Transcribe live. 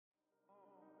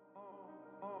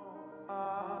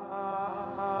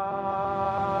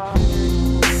This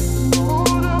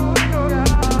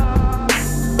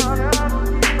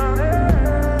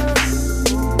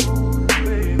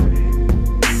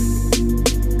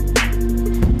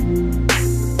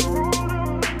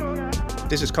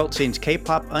is Cult Scene's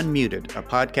K-Pop Unmuted, a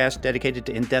podcast dedicated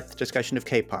to in-depth discussion of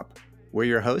K-pop. We're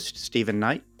your hosts, Stephen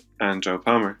Knight. And Joe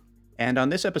Palmer. And on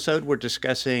this episode, we're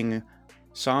discussing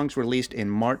songs released in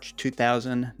March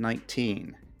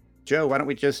 2019. Joe, why don't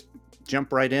we just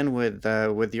jump right in with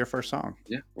your first song?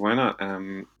 Yeah, why not?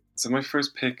 So my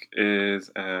first pick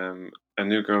is a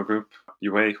new girl group,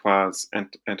 Yue Hwa's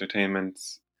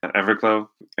Entertainment's Everglow.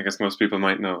 I guess most people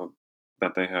might know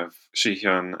that they have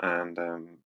Shihyun and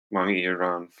Wang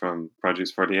Yiran from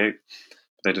Produce 48.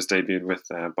 They just debuted with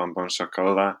Bonbon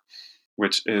Chocolat,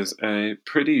 which is a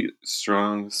pretty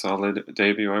strong, solid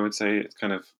debut, I would say. It's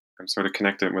kind of, I'm sort of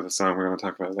connected with a song we're going to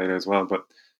talk about later as well, but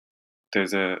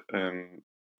there's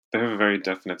they have a very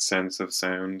definite sense of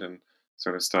sound and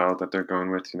sort of style that they're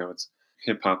going with. You know, it's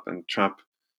hip-hop and trap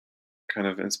kind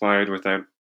of inspired without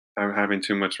having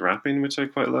too much rapping, which I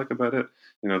quite like about it.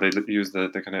 You know, they use the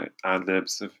kind of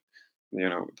ad-libs of, you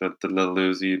know, the Lil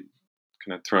Uzi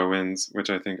kind of throw-ins, which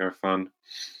I think are fun.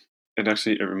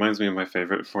 It reminds me of my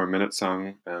favorite 4-minute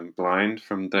song, "Blind,"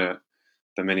 from the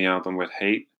mini album with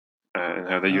Hate, and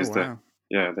how they use how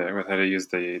they use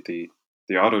the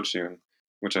auto tune,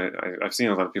 which I've seen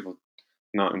a lot of people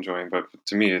not enjoying, but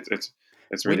to me it's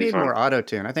really we need fun. more auto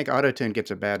tune. I think auto tune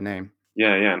gets a bad name.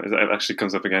 Yeah, and it actually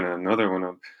comes up again in another one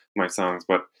of my songs,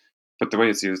 but the way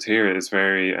it's used here is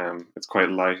very it's quite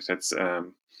light.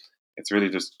 It's really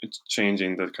just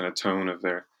changing the kind of tone of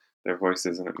their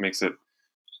voices, and it makes it,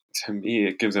 to me,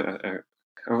 it gives it I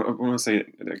want to say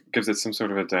it gives it some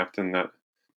sort of a depth in that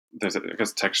there's I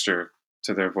guess texture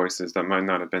to their voices that might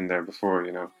not have been there before.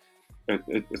 You know,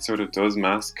 it sort of does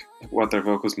mask what their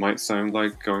vocals might sound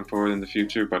like going forward in the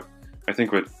future. But I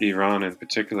think with Iran in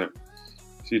particular,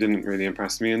 she didn't really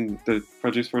impress me in the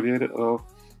Produce 48 at all.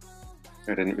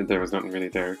 There was nothing really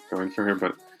there going for her,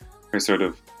 but her sort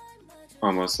of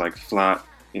almost like flat,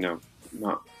 you know,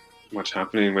 not much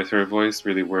happening with her voice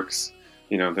really works.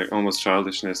 You know, the almost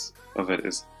childishness of it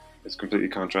is completely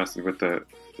contrasted with the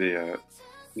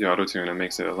auto tune, and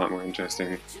makes it a lot more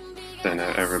interesting than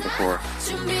ever before.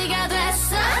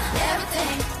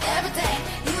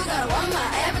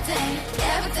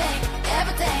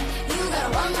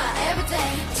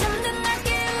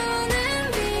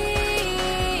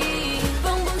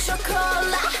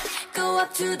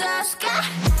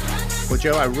 Well,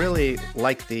 Joe, I really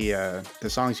like the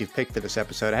songs you've picked for this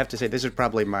episode. I have to say, this is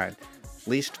probably my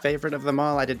least favorite of them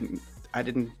all. I didn't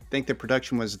think the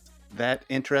production was that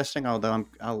interesting, although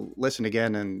I'll listen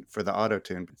again and for the auto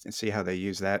tune and see how they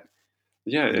use that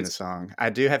in the song. I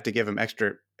do have to give them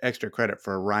extra credit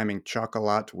for rhyming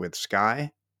chocolat with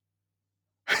sky.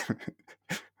 I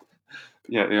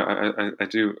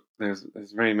do. There's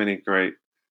very many great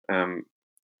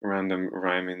random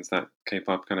rhymings that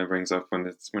K-pop kind of brings up when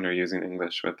they're using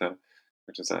English with that,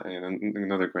 which is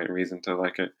another great reason to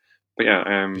like it. But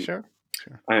yeah, Sure.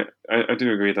 I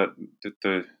do agree that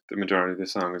the majority of the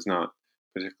song is not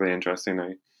particularly interesting.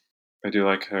 I do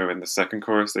like how in the second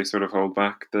chorus they sort of hold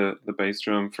back the bass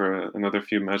drum for another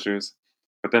few measures,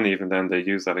 but then even then they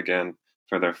use that again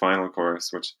for their final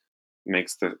chorus, which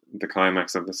makes the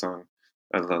climax of the song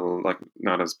a little like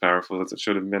not as powerful as it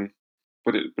should have been.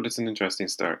 But it's an interesting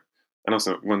start. And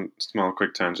also, one small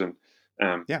quick tangent.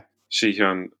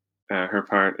 Shihyun, her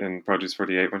part in Produce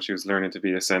 48 when she was learning to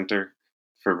be a center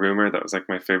for Rumor, that was like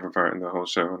my favorite part in the whole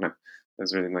show, and it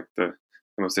was really like the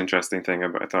most interesting thing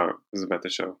I thought was about the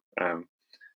show.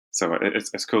 So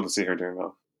it's cool to see her doing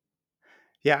well.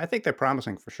 Yeah, I think they're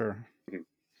promising for sure. Mm-hmm.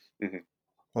 Mm-hmm.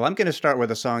 Well, I'm going to start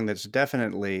with a song that's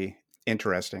definitely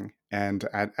interesting. And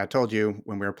I told you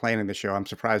when we were planning the show, I'm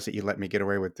surprised that you let me get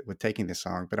away with taking this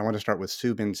song. But I want to start with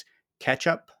Soobin's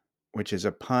Ketchup, which is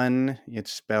a pun.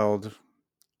 It's spelled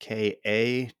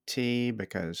K-A-T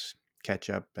because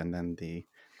ketchup and then the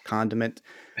condiment.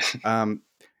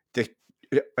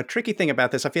 A tricky thing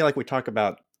about this, I feel like we talk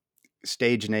about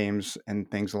stage names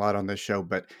and things a lot on this show,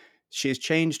 but she's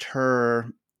changed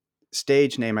her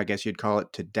stage name, I guess you'd call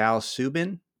it, to Dal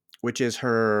Soobin, which is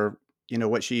her, you know,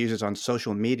 what she uses on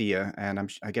social media.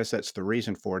 And I guess that's the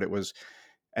reason for it. It was,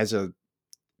 as a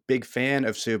big fan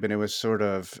of Soobin, it was sort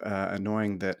of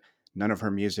annoying that none of her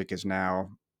music is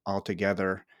now all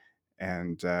together.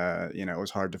 And, you know, it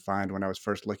was hard to find when I was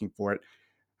first looking for it.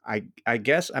 I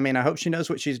guess, I mean, I hope she knows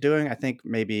what she's doing. I think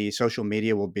maybe social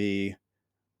media will be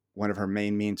one of her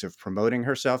main means of promoting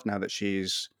herself now that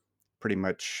she's pretty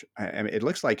much, I mean, it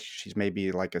looks like she's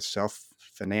maybe like a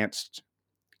self-financed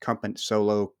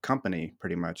solo company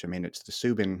pretty much. I mean, it's the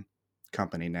Subin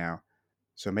company now,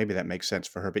 so maybe that makes sense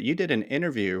for her. But you did an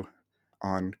interview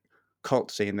on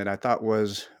Cult Scene that I thought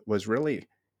was really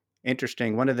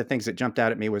interesting. One of the things that jumped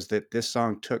out at me was that this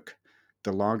song took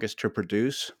the longest to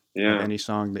produce of Yeah, any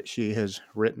song that she has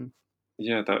written.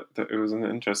 yeah, that it was an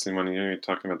interesting one. You're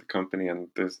talking about the company, and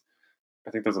I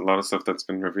think there's a lot of stuff that's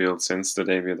been revealed since the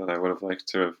debut that I would have liked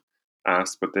to have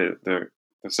asked, but the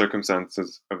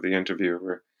circumstances of the interview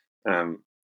were um,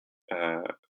 uh,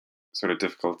 sort of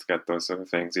difficult to get those sort of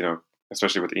things,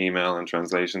 especially with email and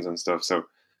translations and stuff. So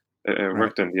it Right.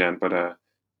 worked in the end, but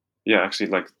yeah, actually,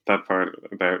 like that part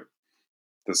about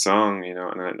the song,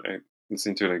 and I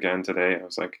listened to it again today. I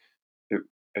was like, it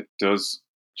it does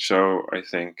show, I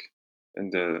think, in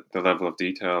the level of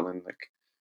detail, and like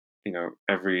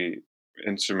every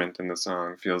instrument in the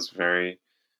song feels very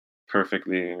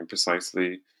perfectly and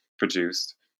precisely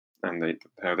produced, and they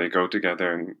how they go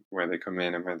together and where they come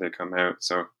in and where they come out.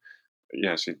 So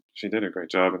yeah, she did a great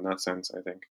job in that sense, I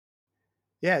think.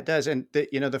 Yeah, it does. And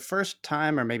the first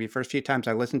time, or maybe first few times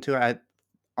I listened to it, I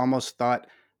almost thought,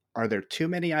 are there too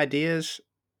many ideas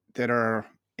that are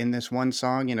in this one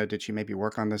song? Did she maybe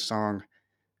work on this song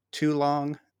too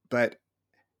long? But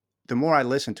the more I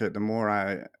listen to it, the more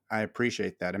I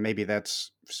appreciate that. And maybe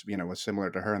that's, was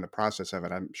similar to her in the process of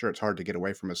it. I'm sure it's hard to get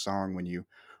away from a song when you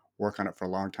work on it for a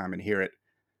long time and hear it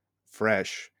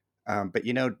fresh. But do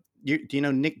you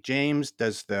know Nick James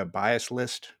does the Bias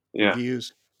List Yeah,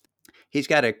 reviews? He's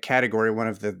got a category, one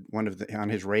of the on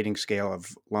his rating scale of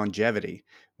longevity,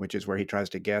 which is where he tries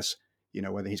to guess,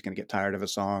 whether he's going to get tired of a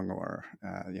song, or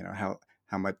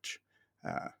how much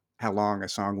uh, how long a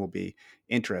song will be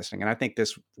interesting. And I think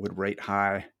this would rate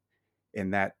high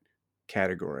in that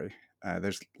category.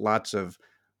 There's lots of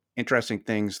interesting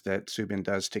things that Subin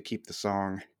does to keep the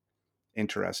song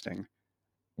interesting.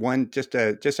 One just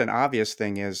an obvious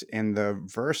thing is in the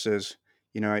verses.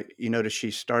 You notice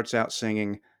she starts out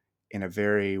singing in a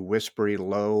very whispery,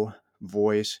 low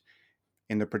voice.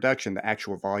 In the production, the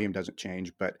actual volume doesn't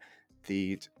change, but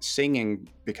the singing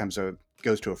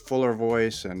goes to a fuller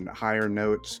voice and higher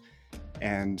notes,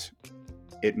 and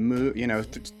it move.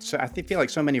 So feel like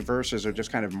so many verses are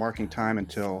just kind of marking time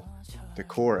until the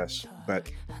chorus,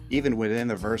 but even within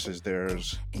the verses,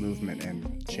 there's movement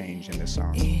and change in this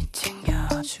song.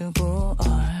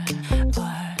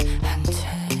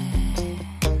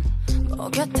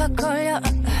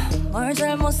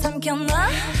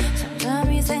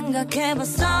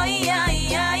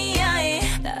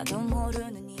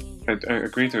 I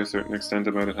agree to a certain extent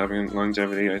about it having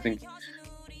longevity. I think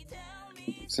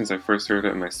since I first heard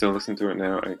it and I still listen to it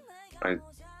now, I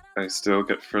I still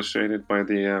get frustrated by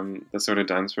the sort of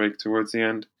dance break towards the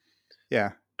end.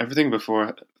 Yeah. Everything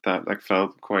before that like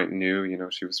felt quite new.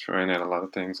 She was trying out a lot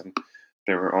of things, and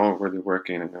they were all really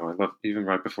working. And I love even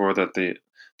right before that the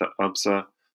Upsa,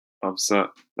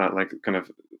 that like kind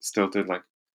of stilted, like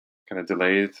kind of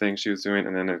delayed thing she was doing,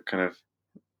 and then it kind of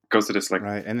goes to this like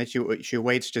Right, and then she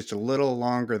waits just a little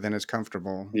longer than is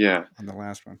comfortable yeah, on the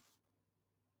last one.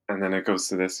 and then it goes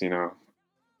to this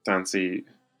dancey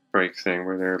break thing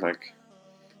where they're like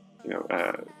you know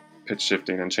uh, pitch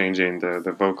shifting and changing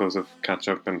the vocals of catch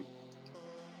up, and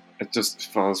it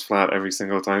just falls flat every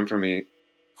single time for me.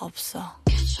 없어.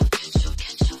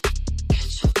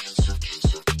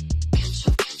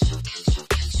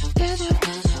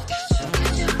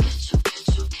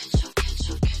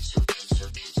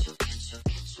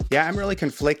 Yeah, I'm really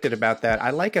conflicted about that. I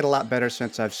like it a lot better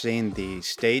since I've seen the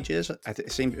stages.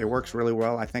 It works really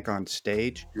well, I think, on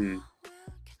stage. Hmm.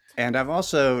 And I've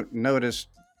also noticed,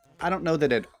 I don't know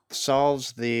that it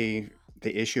solves the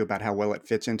issue about how well it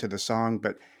fits into the song,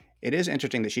 but it is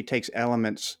interesting that she takes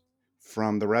elements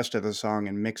from the rest of the song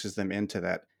and mixes them into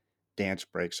that dance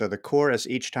break. So the chorus,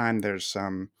 each time there's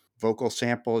some vocal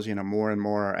samples, more and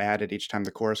more are added each time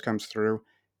the chorus comes through,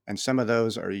 and some of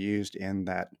those are used in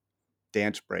that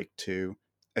dance break to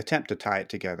attempt to tie it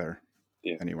together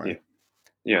Yeah, yeah, anyway.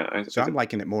 yeah. So I'm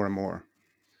liking it more and more.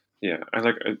 Yeah, I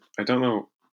don't know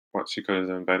what she could have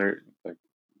done better, like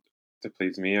to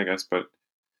please me, I guess, but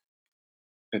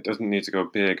it doesn't need to go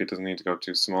big. It doesn't need to go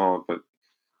too small, but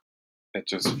it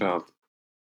just felt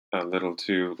a little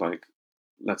too like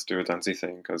let's do a dancey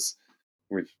thing because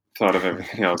we've thought of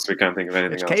everything else. We can't think of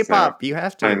anything It's else now. K-pop. You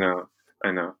have I to. know,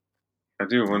 I know. I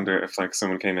do Yeah. wonder if like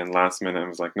someone came in last minute and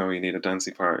was like, "No, you need a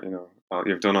dancey part."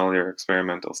 You've done all your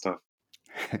experimental stuff,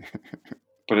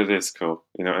 but it is cool,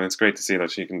 and it's great to see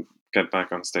that she can get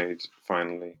back on stage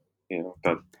finally.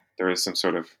 That there is some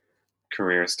sort of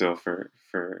career still for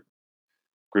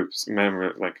groups,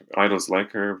 member like idols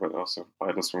like her, but also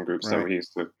idols from groups that Right. we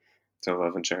used to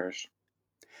love and cherish.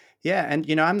 Yeah, and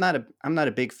I'm not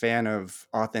a big fan of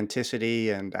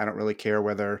authenticity, and I don't really care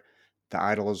whether the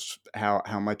idols how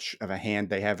much of a hand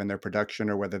they have in their production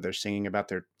or whether they're singing about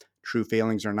their true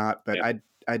feelings or not. But Yeah,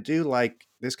 I do like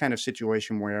this kind of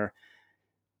situation where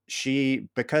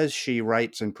because she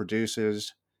writes and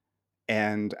produces,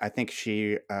 and I think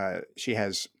she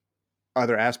has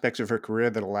other aspects of her career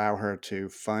that allow her to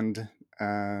fund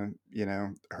her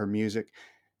music,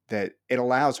 that it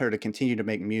allows her to continue to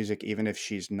make music even if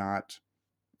she's not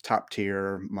top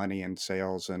tier money and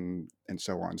sales and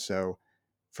so on. So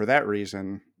for that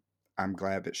reason, I'm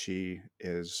glad that she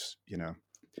is, yeah,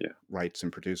 writes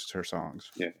and produces her songs.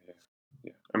 yeah, yeah,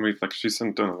 yeah. And we've like she's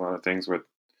done a lot of things with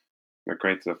like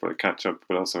great stuff like Catch Up,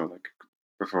 but also like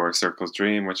before Circle's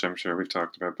Dream, which I'm sure we've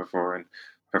talked about before, and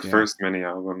her Yeah. first mini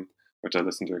album, which I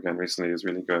listened to again recently, is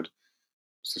really good.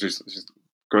 So she's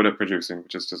good at producing,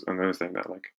 which is just another thing that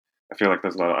like I feel like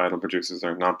there's a lot of idol producers that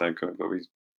are not that good, but we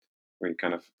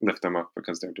kind of lift them up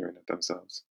because they're doing it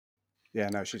themselves. Yeah,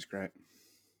 no, she's great.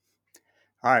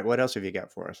 All right, what else have you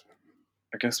got for us?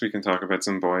 I guess we can talk about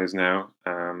some boys now.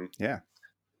 Yeah.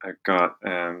 I got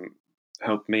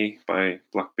 "Help Me" by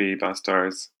Block B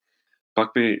Bastards.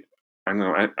 Block B, I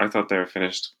know I thought they were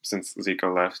finished since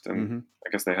Zico left, and Mhm. I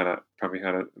guess they probably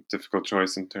had a difficult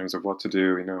choice in terms of what to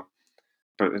do,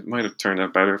 But it might have turned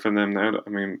out better for them now. I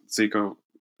mean, Zico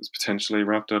is potentially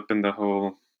wrapped up in the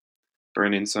whole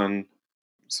Burning Sun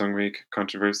Sungreek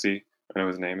controversy. I know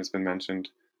his name has been mentioned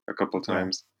a couple of Yeah.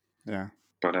 times, Yeah.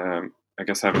 but I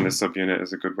guess having this subunit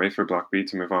is a good way for Block B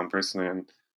to move on personally.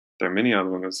 And their mini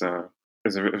album it was a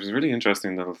really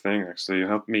interesting little thing actually. You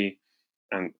helped me,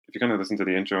 and if you kind of listen to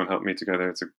the intro and help me together,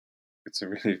 it's a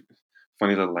really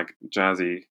funny little like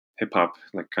jazzy hip hop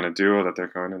like kind of duo that they're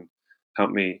going, and help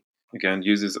me again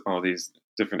uses all these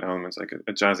different elements like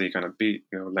a jazzy kind of beat,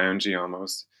 loungy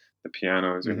almost. The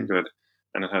piano is really Mhm. good,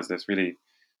 and it has this really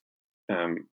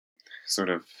um, sort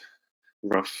of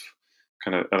rough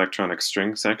kind of electronic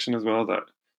string section as well that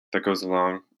goes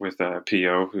along with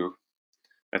Po, who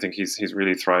I think he's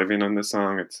really thriving on this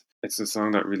song. It's a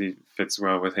song that really fits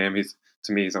well with him. He's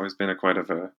to me he's always been a quite of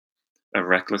a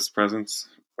reckless presence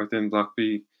within Block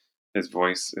B. His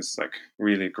voice is like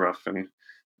really gruff and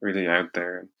really out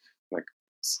there, and like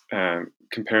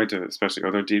compared to especially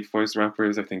other deep voice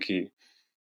rappers, I think he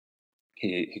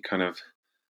kind of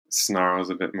snarls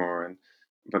a bit more, and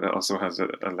but it also has a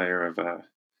layer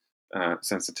of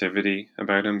sensitivity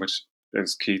about him, which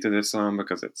is key to this song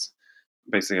because it's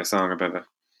basically a song about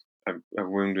a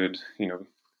wounded,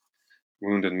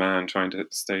 wounded man trying to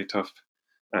stay tough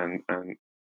and and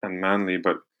and manly,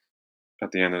 but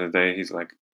at the end of the day, he's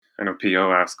like, I know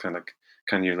Po asks kind of like,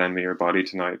 "Can you lend me your body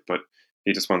tonight?" But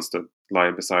he just wants to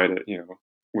lie beside it,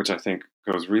 which I think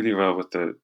goes really well with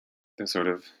the sort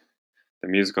of the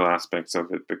musical aspects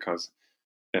of it because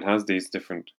it has these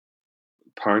different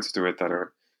parts to it that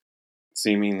are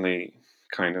seemingly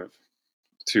kind of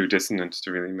too dissonant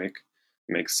to really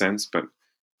make sense. But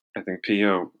I think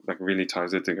Po like really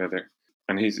ties it together,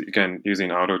 and he's again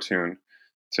using auto tune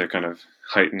to kind of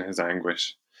heighten his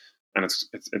anguish, and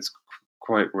it's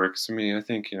quite works for me. I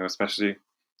think especially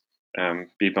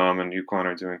B Bomb and Yukon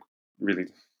are doing really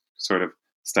sort of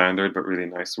standard but really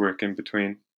nice work in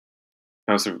between.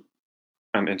 I also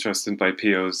am interested by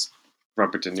Po's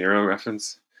Robert De Niro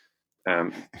reference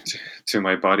to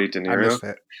my body De I Niro. missed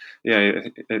that. Yeah,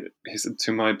 he said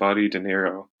to my body De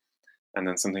Niro, and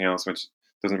then something else which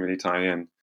doesn't really tie in,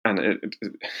 and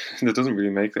it doesn't really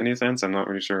make any sense. I'm not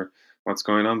really sure what's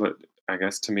going on, but I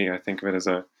guess to me, I think of it as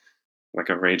a like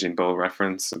a Raging Bull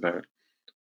reference about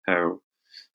how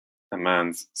a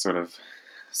man's sort of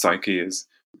psyche is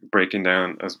breaking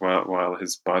down as well while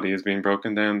his body is being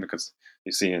broken down because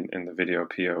you see in the video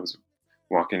Po's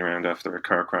walking around after a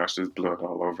car crash, there's blood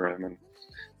all over him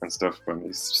and stuff when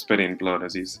he's spitting blood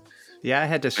as he's Yeah, I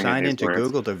had to singing sign these into words.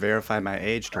 Google to verify my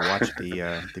age to watch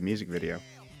the music video.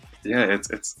 Yeah,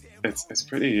 it's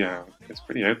pretty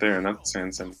out there in that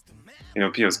sense, and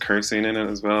Po's cursing in it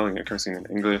as well, cursing in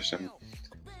English, and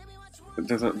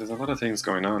there's a lot of things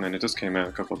going on, and it just came out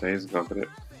a couple of days ago, but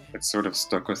it sort of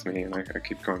stuck with me, and I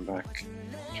keep going back,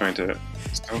 trying to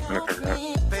still kind of figure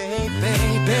out.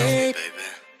 Baby,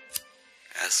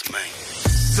 that's me.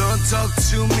 Don't talk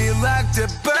to me like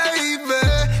that,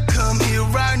 baby. Come here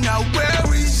right now,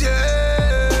 where is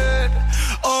it?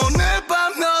 On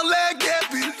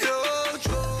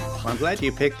Well, I'm glad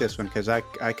you picked this one because I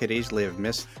could easily have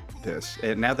missed this.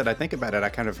 And now that I think about it, I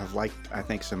kind of have liked, I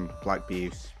think, some Block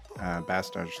B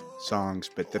Bastards songs,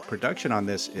 but the production on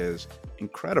this is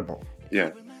incredible.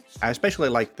 Yeah, I especially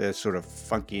like the sort of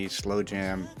funky slow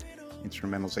jam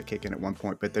instrumentals that kick in at one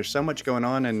point. But there's so much going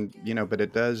on, and but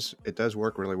it does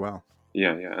work really well.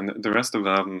 Yeah, and the rest of the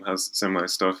album has similar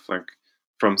stuff. Like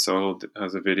From Soul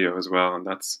has a video as well, and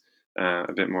that's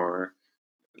a bit more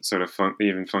sort of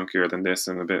even funkier than this,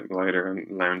 and a bit lighter and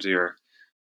loungier.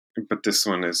 But this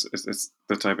one is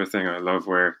the type of thing I love,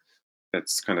 where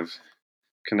it's kind of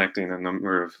connecting a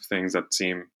number of things that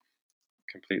seem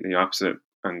completely opposite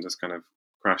and just kind of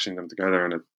crashing them together,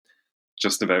 and it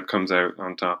just about comes out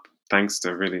on top, thanks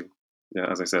to really,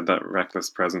 as I said, that reckless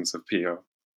presence of P.O.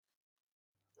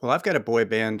 Well, I've got a boy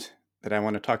band that I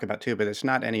want to talk about too, but it's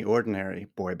not any ordinary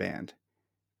boy band.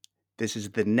 This is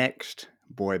the Next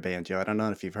boy band, Joe. I don't know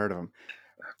if you've heard of them.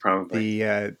 Probably.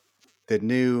 The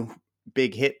new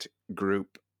big hit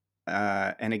group.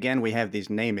 And again, we have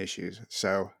these name issues.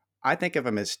 So I think of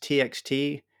them as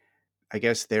TXT. I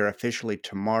guess they're officially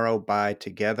Tomorrow by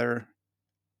Together.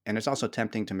 And it's also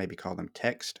tempting to maybe call them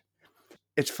Text.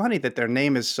 It's funny that their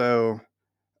name is so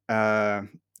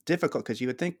difficult, because you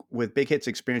would think with Big Hit's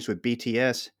experience with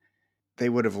BTS, they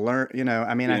would have learned,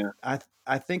 I mean, Yeah.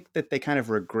 I think that they kind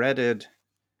of regretted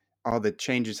all the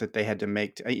changes that they had to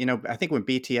make. I think when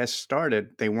BTS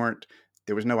started, there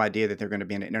was no idea that they're going to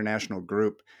be an international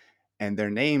group, and their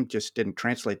name just didn't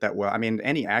translate that well. I mean,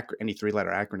 any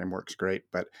 3-letter acronym works great,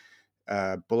 but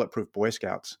Bulletproof Boy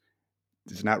Scouts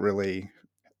does not really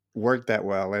work that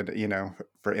well, and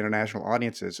for international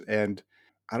audiences. And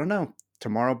I don't know,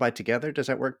 Tomorrow by Together, does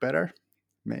that work better?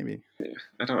 Maybe. Yeah.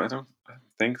 I don't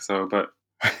think so, but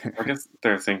I guess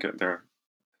their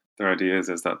idea is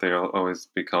that they'll always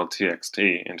be called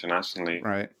TXT internationally.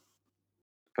 Right.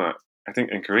 But I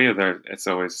think in Korea, it's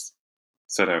always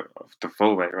set out the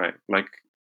full way, right? Like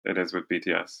it is with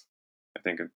BTS. I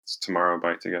think it's Tomorrow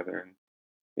by Together, and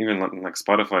even like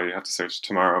Spotify, you have to search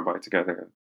Tomorrow by Together.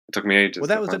 It took me ages. Well,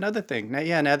 that was another thing.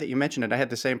 Now that you mention it, I had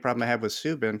the same problem I had with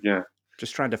Subin. Yeah.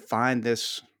 Just trying to find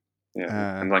this.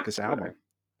 And like this album.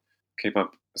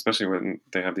 K-pop, especially when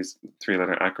they have these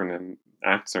 3-letter acronym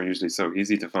acts, are usually so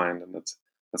easy to find, and that's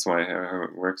why how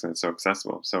it works, and it's so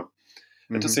accessible. So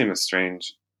it does seem a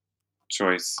strange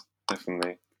choice,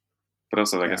 definitely. But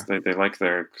also, I guess they like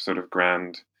their sort of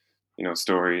grand,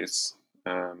 stories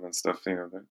and stuff.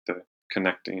 The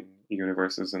connecting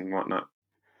universes and whatnot.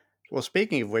 Well,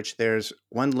 speaking of which, there's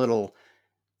one little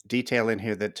detail in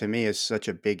here that to me is such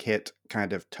a Big Hit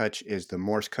kind of touch, is the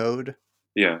Morse code.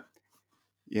 Yeah.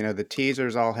 The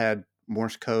teasers all had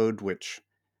Morse code, which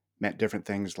meant different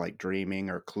things like dreaming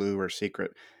or clue or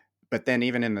secret. But then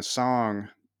even in the song,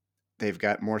 they've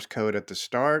got Morse code at the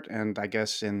start, and I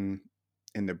guess in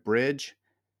the bridge.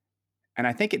 And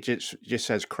I think it just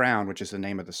says Crown, which is the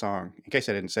name of the song. In case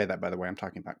I didn't say that, by the way, I'm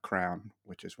talking about Crown,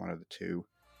 which is one of the 2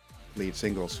 lead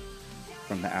singles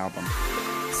from the album.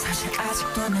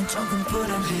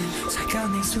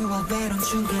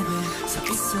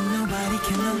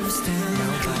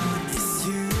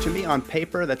 To me, on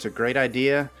paper, that's a great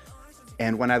idea.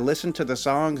 And when I listened to the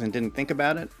songs and didn't think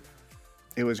about it,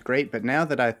 it was great. But now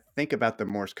that I think about the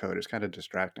Morse code, it's kind of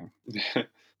distracting.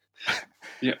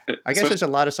 Yeah, I guess there's a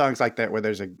lot of songs like that where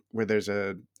there's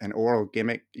an oral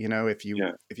gimmick. If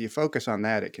you focus on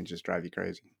that, it can just drive you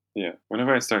crazy. Yeah,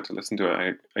 whenever I start to listen to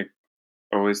it, I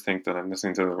always think that I'm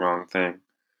listening to the wrong thing,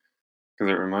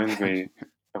 because it reminds me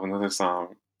of another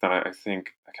song that I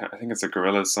think it's a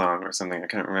Gorillaz song or something. I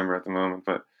can't remember at the moment,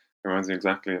 but it reminds me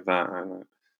exactly of that, and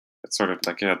it's sort of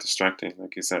like distracting,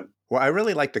 like you said. Well, I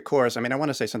really like the chorus. I mean, I want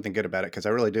to say something good about it because I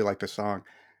really do like the song.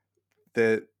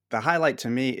 The highlight to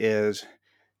me is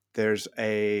there's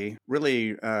a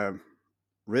really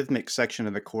rhythmic section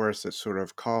of the chorus that's sort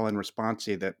of call and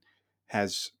responsey that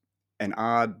has an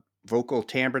odd vocal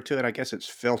timbre to it. I guess it's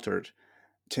filtered.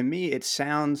 To me, it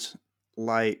sounds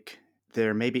like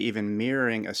they're maybe even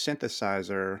mirroring a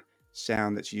synthesizer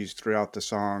sound that's used throughout the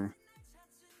song,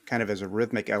 kind of as a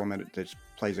rhythmic element that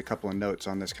plays a couple of notes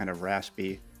on this kind of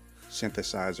raspy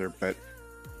synthesizer. But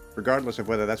regardless of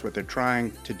whether that's what they're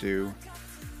trying to do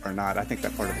or not, I think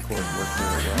that part of the chorus works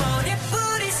really well.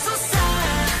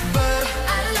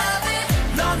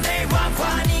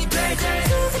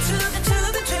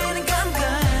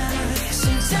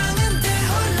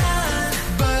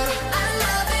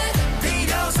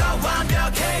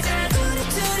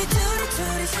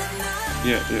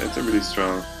 Yeah, it's a really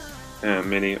strong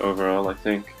mini overall, I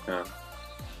think.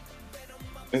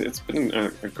 It's been a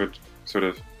good sort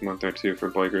of month or 2 for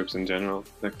boy groups in general.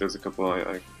 Like there's a couple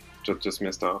I just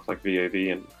missed off, like VAV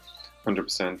and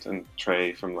 100% and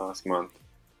Trey from last month.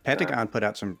 Pentagon put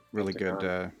out some really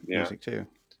good music too.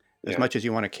 As much as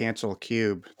you want to cancel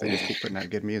Cube, they just keep putting out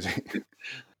good music.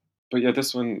 But yeah,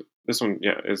 this one,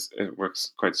 it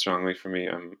works quite strongly for me.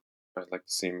 I'd like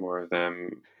to see more of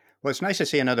them. Well, it's nice to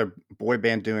see another boy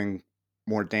band doing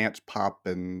more dance pop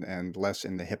and less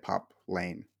in the hip hop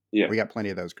lane. Yeah, We got plenty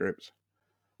of those groups.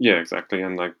 yeah, exactly.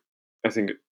 And like, I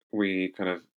think we kind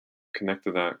of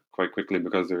connected that quite quickly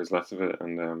because there was less of it,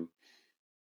 and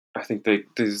I think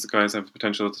these guys have the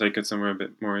potential to take it somewhere a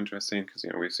bit more interesting because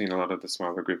we've seen a lot of the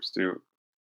smaller groups do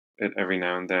it every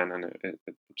now and then, and it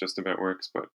just about works.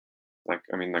 But like,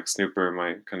 I mean, like Snooper,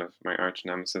 my kind of my arch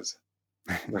nemesis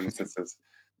is,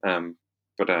 um,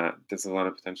 but there's a lot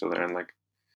of potential there, and like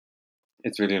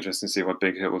it's really interesting to see what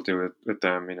Big Hit will do with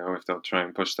them. If they'll try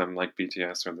and push them like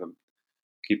BTS, or they'll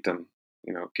keep them,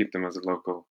 keep them as a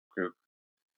local group,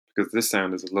 because this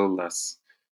sound is a little less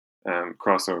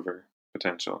crossover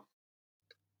potential.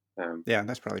 Um, Yeah,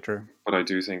 that's probably true. but I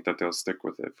do think that they'll stick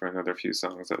with it for another few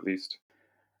songs at least.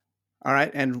 All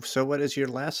right, and so what is your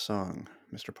last song,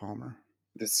 Mr. Palmer?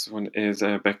 This one is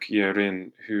Beck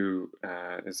Yerin, who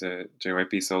is a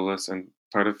JYP soloist and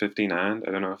part of 15 and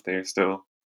I don't know if they're still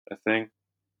a thing.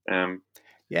 Um,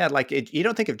 Yeah, like you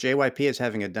don't think of JYP as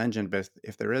having a dungeon, but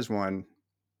if there is one,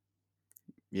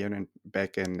 Yoon and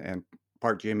Beck and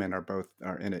Park Jimin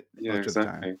are in it yeah, most of the time.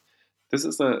 exactly. This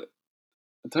is the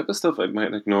type of stuff I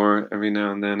might ignore every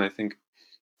now and then. I think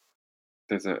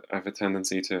I have a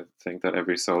tendency to think that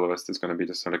every soloist is going to be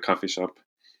just sort of coffee shop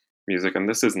music, and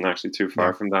this isn't actually too far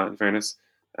Yeah. from that. In fairness,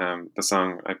 the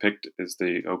song I picked is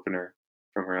the opener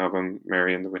from her album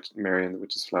Mary and the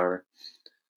Witch's Flower,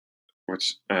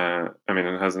 which I mean,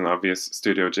 it has an obvious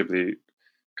Studio Ghibli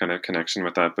kind of connection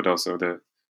with that, but also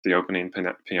the opening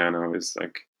piano is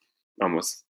like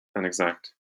almost an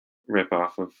exact rip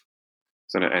off of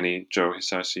sort of any Joe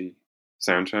Hisaishi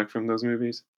soundtrack from those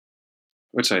movies,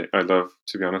 which I love.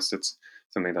 To be honest, it's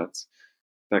something that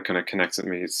kind of connects with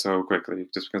me so quickly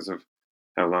just because of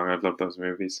how long I've loved those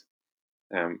movies.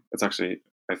 It's actually,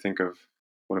 I think of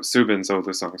one of Subin's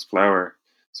older songs, Flower,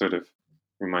 sort of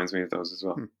reminds me of those as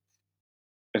well. Hmm.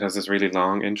 It has this really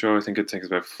long intro. I think it takes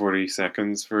about 40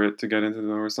 seconds for it to get into the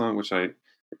lower song, which I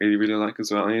really, really like as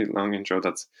well. Any long intro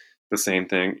that's the same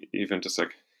thing, even just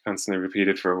like constantly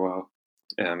repeated for a while,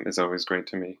 is always great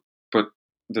to me. But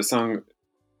the song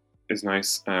is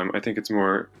nice. I think it's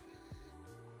more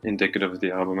indicative of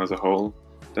the album as a whole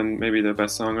than maybe the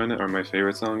best song on it or my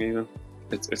favorite song even.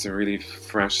 It's a really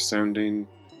fresh sounding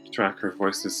track. Her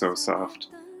voice is so soft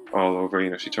all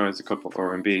over. She tries a couple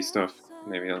R&B stuff,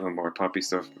 maybe a little more poppy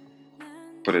stuff,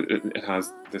 but it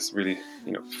has this really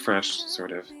fresh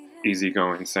sort of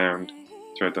easygoing sound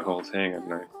throughout the whole thing,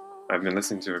 and I've been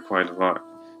listening to it quite a lot.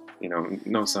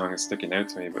 No song is sticking out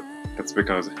to me, but that's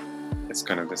because it's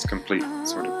kind of this complete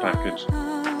sort of package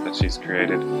that she's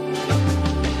created.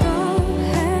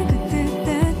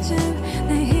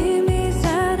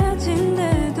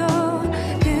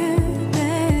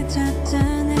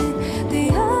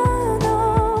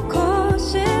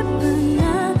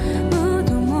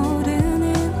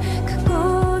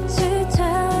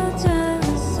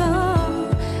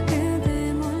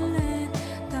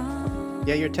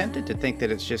 Yeah, you're tempted to think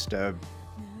that it's just a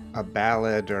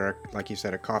ballad or, like you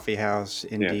said, a coffee house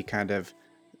indie Yeah. kind of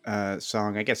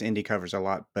song. I guess indie covers a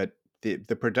lot, but the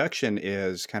production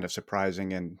is kind of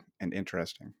surprising and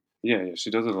interesting. Yeah, she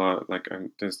does a lot. Like,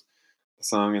 there's a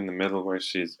song in the middle where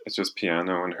it's just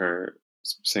piano and her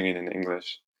singing in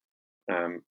English.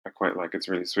 I quite like. It's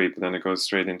really sweet, but then it goes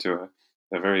straight into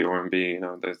a very R&B.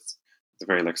 There's it's a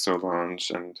very like Solange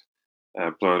and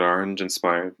Blood Orange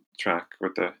inspired track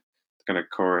with the kind of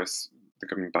chorus, the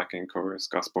coming backing chorus,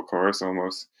 gospel chorus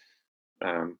almost.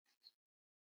 Um,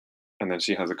 and then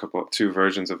she has two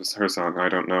versions of her song, I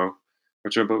Don't Know,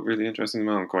 which are both really interesting as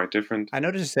well and quite different. I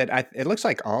noticed that it looks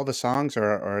like all the songs,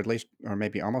 or at least, or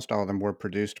maybe almost all of them, were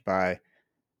produced by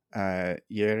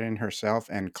Yerin herself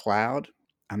and Cloud.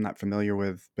 I'm not familiar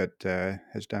with, but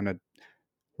has done a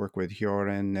work with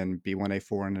Hyorin and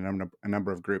B1A4 and a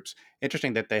number of groups.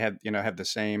 Interesting that they have the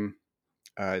same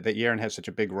that Yerin has such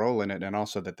a big role in it, and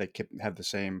also that they have the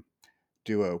same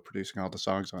duo producing all the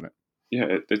songs on it.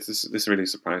 Yeah, this really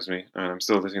surprised me, and I'm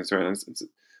still listening to it. And it's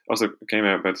also came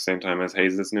out about the same time as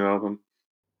Haze's new album,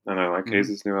 and I like Mhm.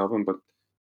 Haze's new album,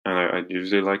 and I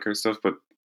usually like her stuff, but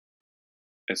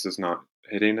it's just not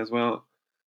hitting as well.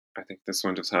 I think this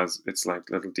one just has its like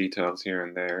little details here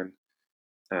and there,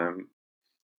 and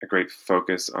a great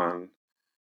focus on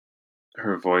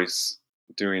her voice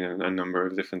doing a number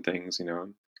of different things.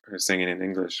 Her singing in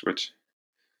English, which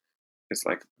is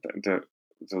like the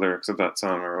lyrics of that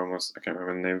song are almost, I can't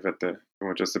remember the name of it.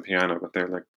 They're just the piano, but they're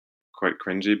like quite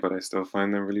cringy, but I still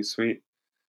find them really sweet.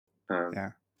 Um,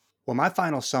 Yeah. Well, my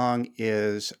final song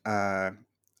is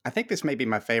I think this may be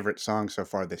my favorite song so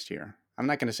far this year. I'm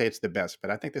not going to say it's the best,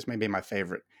 but I think this may be my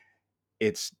favorite.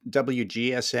 It's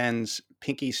WGSN's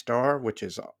Pinky Star, which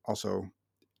is also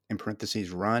in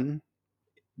parentheses Run.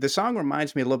 The song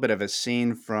reminds me a little bit of a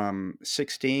scene from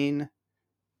 16,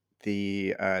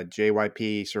 the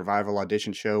JYP Survival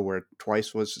audition show where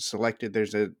Twice was selected.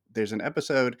 There's an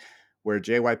episode where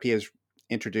JYP is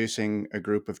introducing a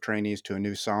group of trainees to a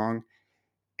new song,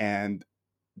 and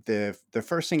the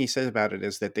first thing he says about it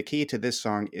is that the key to this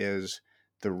song is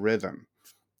the rhythm,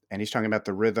 and he's talking about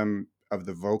the rhythm of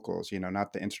the vocals,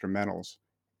 not the instrumentals.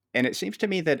 And it seems to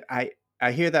me that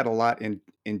I hear that a lot in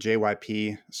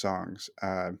JYP songs.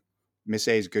 Miss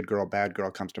A's "Good Girl, Bad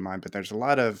Girl" comes to mind, but there's a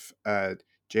lot of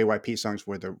JYP songs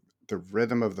where the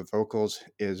rhythm of the vocals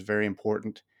is very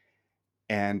important,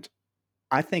 and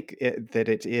I think that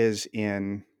it is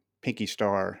in Pinky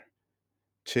Star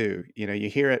too. You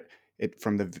hear it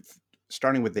from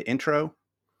starting with the intro.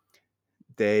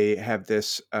 They have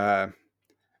this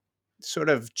sort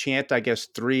of chant, I guess,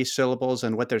 3 syllables,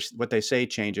 and what they say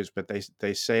changes, but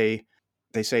they say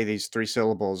these 3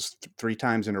 syllables 3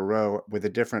 times in a row with a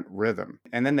different rhythm,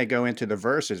 and then they go into the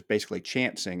verses, basically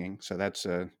chant singing. So that's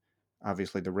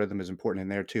obviously the rhythm is important in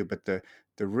there too. But the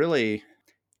really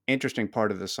interesting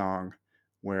part of the song,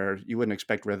 where you wouldn't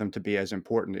expect rhythm to be as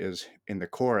important, is in the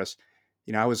chorus.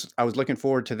 I was looking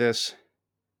forward to this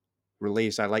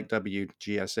release. I like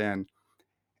WGSN,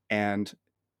 and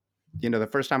the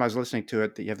first time I was listening to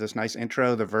it, you have this nice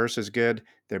intro, the verse is good,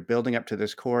 they're building up to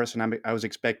this chorus, and I was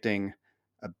expecting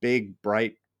a big,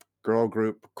 bright girl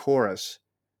group chorus.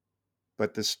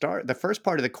 But the first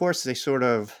part of the chorus, they sort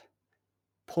of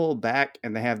pull back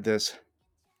and they have this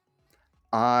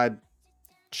odd,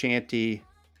 chanty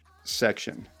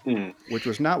section, which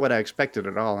was not what I expected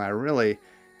at all. And I really,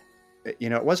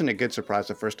 it wasn't a good surprise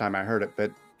the first time I heard it,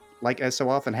 but like as so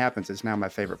often happens, it's now my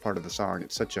favorite part of the song.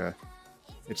 It's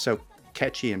so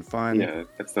catchy and fun. Yeah,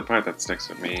 it's the part that sticks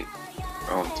with me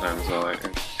all the time as well, I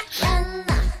think.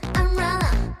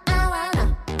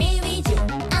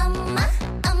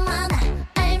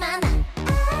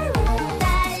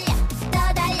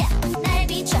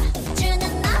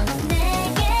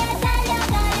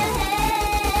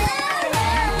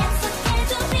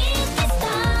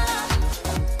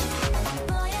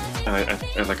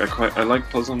 I like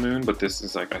Puzzle Moon, but this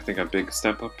is I think a big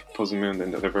step up. Puzzle Moon,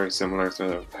 and they're very similar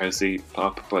to housey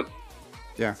pop, but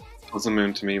yeah, Puzzle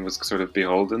Moon to me was sort of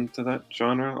beholden to that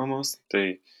genre almost.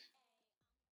 They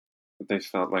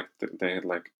felt like they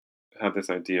had this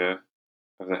idea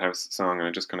of the house song, and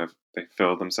it just kind of they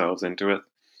filled themselves into it.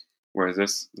 Whereas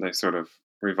this, they sort of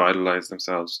revitalized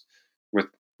themselves with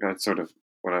sort of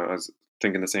what I was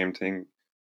thinking the same thing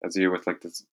as you, with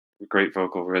this great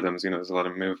vocal rhythms. There's a lot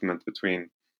of movement between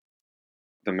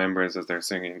the members as they're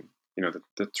singing, the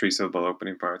 3-syllable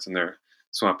opening parts, and they're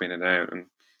swapping it out, and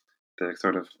the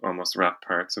sort of almost rap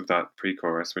parts of that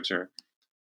pre-chorus, which are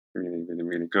really, really,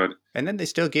 really good. And then they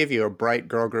still give you a bright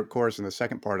girl group chorus in the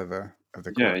second part of the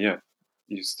chorus. Yeah,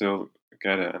 you still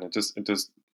get it, and it just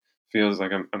feels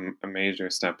like a major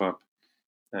step up.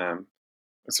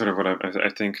 Sort of what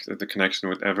I think the connection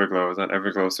with Everglow is that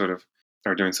Everglow sort of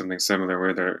are doing something similar,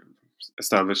 where they're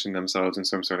establishing themselves in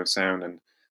some sort of sound, and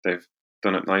they've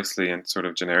done it nicely and sort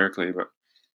of generically, but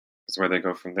it's where they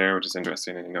go from there, which is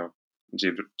interesting. And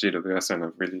GWSN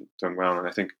have really done well, and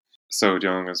I think So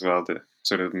Young as well, the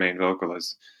sort of main vocal,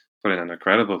 has put in an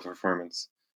incredible performance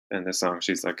in this song.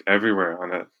 She's everywhere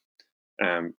on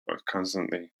it,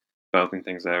 constantly belting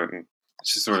things out, and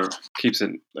she sort of keeps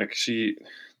it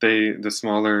the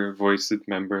smaller voiced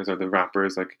members, or the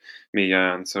rappers like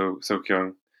Mia and So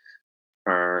Kyung,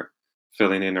 are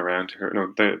filling in around her.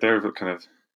 No, they're kind of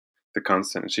the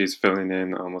constant. She's filling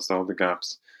in almost all the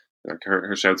gaps.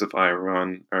 Her shouts of "I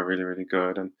run" are really, really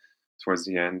good, and towards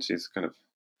the end, she's kind of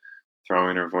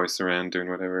throwing her voice around, doing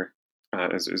whatever.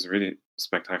 Is really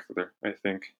spectacular, I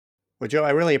think. Well, Joe,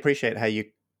 I really appreciate how you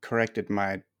corrected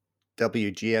my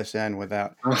WGSN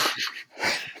without I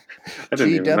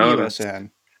didn't even know that.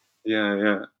 GWSN.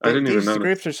 Yeah. I didn't even know. These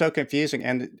groups are so confusing,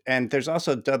 and there's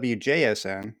also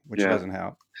WJSN, which doesn't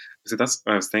help. See, that's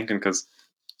what I was thinking, because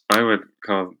I would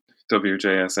call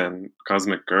WJSN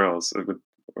Cosmic Girls. Would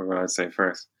what I'd say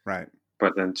first, right?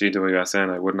 But then GWSN,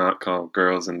 I would not call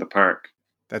Girls in the Park.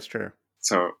 That's true.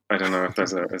 So I don't know if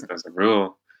there's a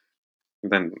rule.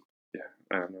 Then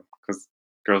I don't know, because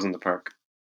Girls in the Park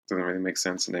doesn't really make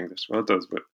sense in English. Well, it does,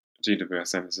 but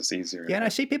GWSN is just easier. Yeah, and I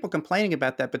see people complaining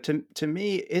about that, but to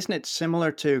me, isn't it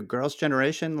similar to Girls'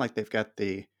 Generation? Like they've got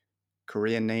the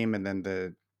Korean name and then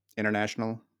the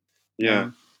international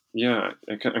name? Yeah.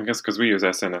 I guess because we use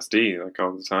SNSD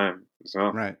all the time as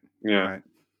well. Right. Yeah. Right.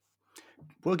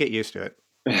 We'll get used to it.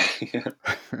 Yeah.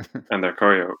 And their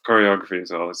choreography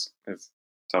is always is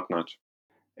top notch.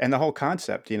 And the whole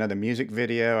concept, the music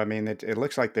video, I mean, it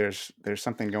looks like there's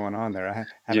something going on there. I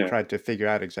haven't Yeah, tried to figure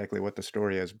out exactly what the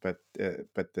story is, but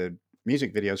the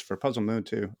music videos for Puzzle Moon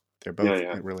too, they're yeah, both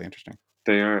yeah. really interesting.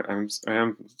 They are. I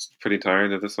am pretty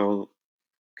tired of this whole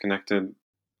connected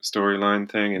storyline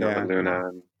thing, with Yeah, Luna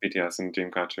and BTS and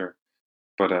Dreamcatcher.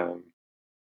 But I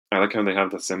like how they have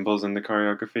the symbols in the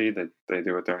choreography that they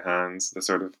do with their hands, the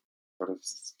sort of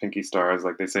pinky stars,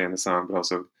 like they say in the song, but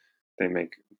also they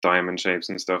make diamond shapes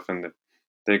and stuff, and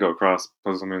they go across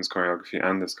Puzzle Moon's choreography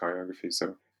and this choreography.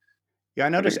 So yeah. I I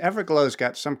noticed think, Everglow's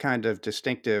got some kind of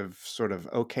distinctive sort of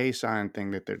OK sign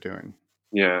thing that they're doing.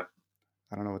 yeah,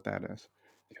 I don't know what that is.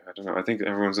 I don't know. I think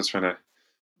everyone's just trying to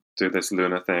do this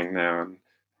Luna thing now, and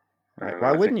I Right? don't know.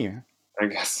 Why wouldn't you? I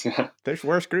guess, yeah, There's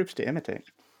worse groups to imitate.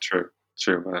 true,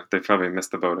 but they probably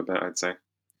missed the boat a bit, I'd say.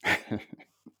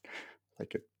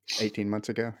 Like 18 months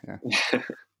ago. Yeah. I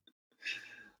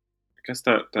guess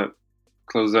that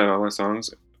closes out all our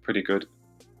songs. Pretty good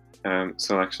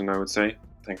selection, I would say.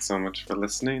 Thanks so much for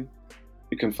listening.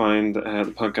 You can find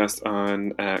the podcast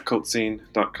on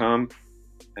cultscene.com.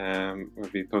 We'll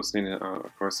be posting it,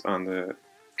 of course, on the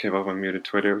K-Pop Unmuted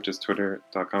Twitter, which is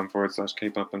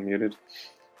twitter.com/K-Pop Unmuted.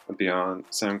 It'll be on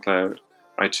SoundCloud,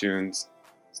 iTunes,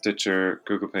 Stitcher,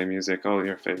 Google Play Music, all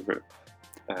your favorite.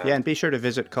 Yeah, and be sure to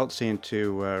visit Cult Scene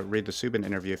to read the Subin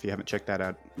interview if you haven't checked that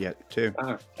out yet, too.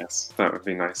 Yes, that would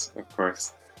be nice, of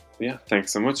course. But yeah,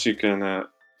 thanks so much. You can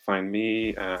find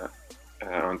me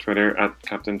on Twitter at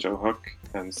Captain Joe Hook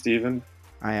and Stephen.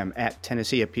 I am at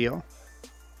Tennessee Appeal.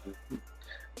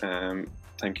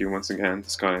 Thank you once again to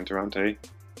Scott Interante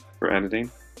for editing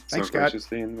Thanks, so Scott.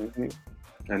 graciously and amazingly.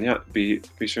 And yeah, be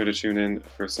sure to tune in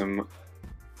for some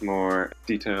more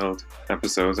detailed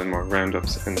episodes and more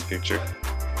roundups in the future.